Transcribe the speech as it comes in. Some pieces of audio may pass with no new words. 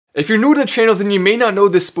If you're new to the channel, then you may not know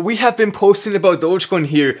this, but we have been posting about Dogecoin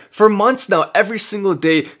here for months now, every single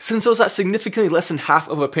day, since it was at significantly less than half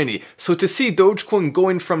of a penny. So to see Dogecoin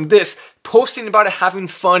going from this, posting about it, having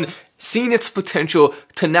fun, seeing its potential,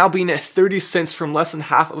 to now being at 30 cents from less than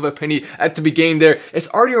half of a penny at the beginning there, it's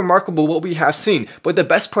already remarkable what we have seen. But the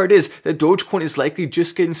best part is that Dogecoin is likely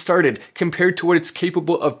just getting started compared to what it's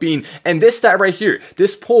capable of being. And this stat right here,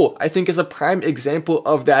 this poll, I think is a prime example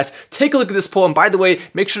of that. Take a look at this poll, and by the way,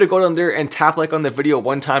 make sure to go down there and tap like on the video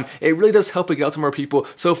one time. It really does help it get out to more people.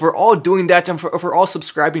 So if we're all doing that, and if we're all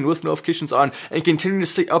subscribing with notifications on and continuing to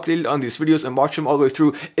stay updated on these videos and watch them all the way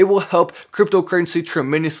through, it will help cryptocurrency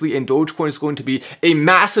tremendously, and Dogecoin is going to be a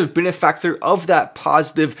massive benefactor of that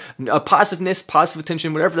positiveness, positive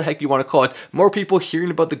attention, whatever the heck you want to call it. More people hearing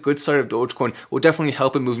about the good side of Dogecoin will definitely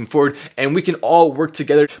help it moving forward, and we can all work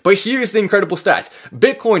together. But here's the incredible stat.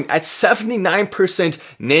 Bitcoin at 79%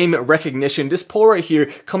 name recognition. This poll right here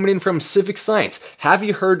coming in from Civic Science. Have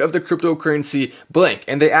you heard of the cryptocurrency blank?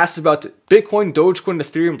 And they asked about Bitcoin, Dogecoin,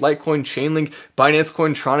 Ethereum, Litecoin, Chainlink, Binance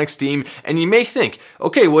Coin, Tronix, Steam, and you may think,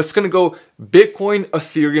 okay, well, it's going to go Bitcoin,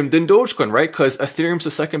 Ethereum, then Dogecoin, right? Because Ethereum's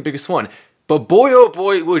the second biggest one. But boy, oh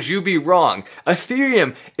boy, would you be wrong.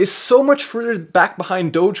 Ethereum is so much further back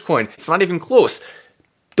behind Dogecoin. It's not even close.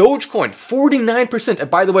 Dogecoin, 49%. And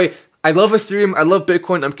by the way, I love Ethereum, I love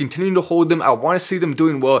Bitcoin, I'm continuing to hold them, I want to see them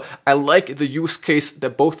doing well. I like the use case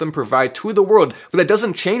that both of them provide to the world, but that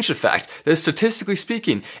doesn't change the fact that statistically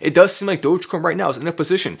speaking, it does seem like Dogecoin right now is in a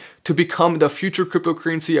position to become the future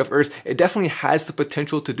cryptocurrency of Earth. It definitely has the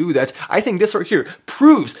potential to do that. I think this right here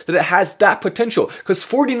proves that it has that potential, because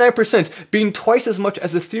 49% being twice as much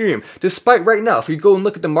as Ethereum, despite right now, if you go and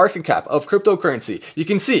look at the market cap of cryptocurrency, you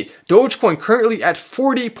can see Dogecoin currently at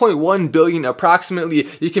 40.1 billion approximately.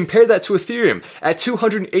 You compare that to Ethereum at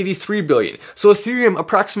 283 billion. So Ethereum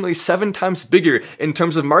approximately 7 times bigger in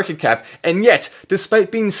terms of market cap, and yet, despite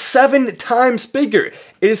being 7 times bigger,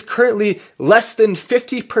 it is currently less than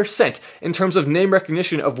 50% in terms of name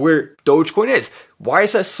recognition of where Dogecoin is. Why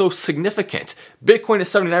is that so significant? Bitcoin is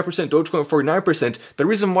 79%, Dogecoin 49%. The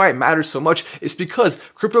reason why it matters so much is because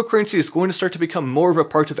cryptocurrency is going to start to become more of a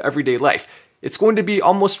part of everyday life. It's going to be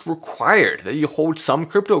almost required that you hold some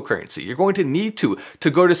cryptocurrency. You're going to need to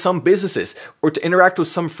go to some businesses or to interact with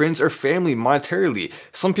some friends or family monetarily.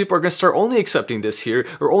 Some people are going to start only accepting this here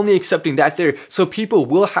or only accepting that there. So people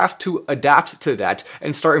will have to adapt to that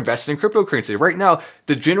and start investing in cryptocurrency. Right now,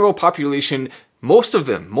 the general population,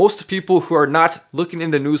 most people who are not looking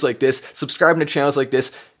into news like this, subscribing to channels like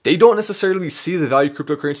this, they don't necessarily see the value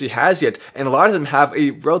cryptocurrency has yet, and a lot of them have a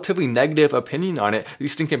relatively negative opinion on it, at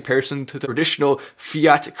least in comparison to the traditional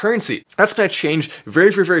fiat currency. That's going to change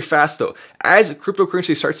very, very, very fast though. As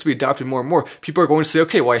cryptocurrency starts to be adopted more and more, people are going to say,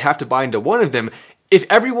 okay, well, I have to buy into one of them.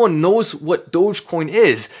 If everyone knows what Dogecoin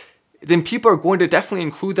is, then people are going to definitely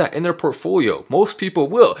include that in their portfolio. Most people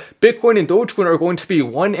will. Bitcoin and Dogecoin are going to be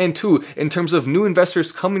 1 and 2 in terms of new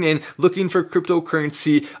investors coming in looking for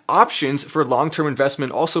cryptocurrency options for long-term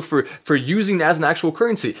investment, also for using as an actual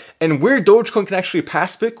currency. And where Dogecoin can actually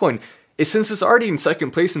pass Bitcoin is, since it's already in second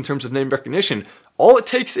place in terms of name recognition, all it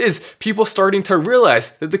takes is people starting to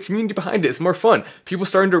realize that the community behind it is more fun. People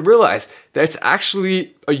starting to realize that it's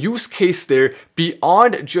actually a use case there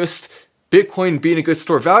beyond just Bitcoin being a good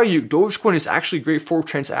store of value. Dogecoin is actually great for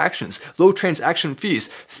transactions, low transaction fees,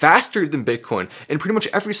 faster than Bitcoin. In pretty much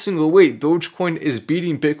every single way, Dogecoin is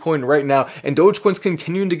beating Bitcoin right now, and Dogecoin's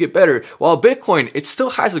continuing to get better. While Bitcoin, it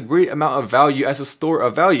still has a great amount of value as a store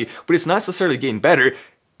of value, but it's not necessarily getting better.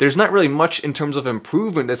 There's not really much in terms of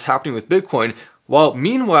improvement that's happening with Bitcoin. While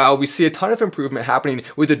meanwhile, we see a ton of improvement happening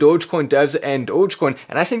with the Dogecoin devs and Dogecoin,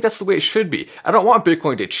 and I think that's the way it should be. I don't want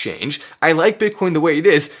Bitcoin to change. I like Bitcoin the way it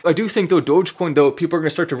is. I do think though Dogecoin though, people are going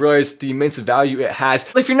to start to realize the immense value it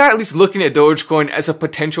has. If you're not at least looking at Dogecoin as a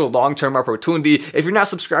potential long-term opportunity, if you're not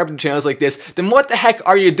subscribing to channels like this, then what the heck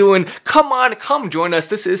are you doing? Come on, come join us.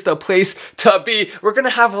 This is the place to be. We're going to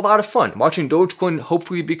have a lot of fun watching Dogecoin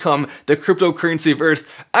hopefully become the cryptocurrency of Earth.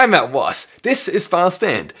 I'm at Was. This is Final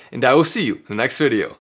Stand, and I will see you in the next video.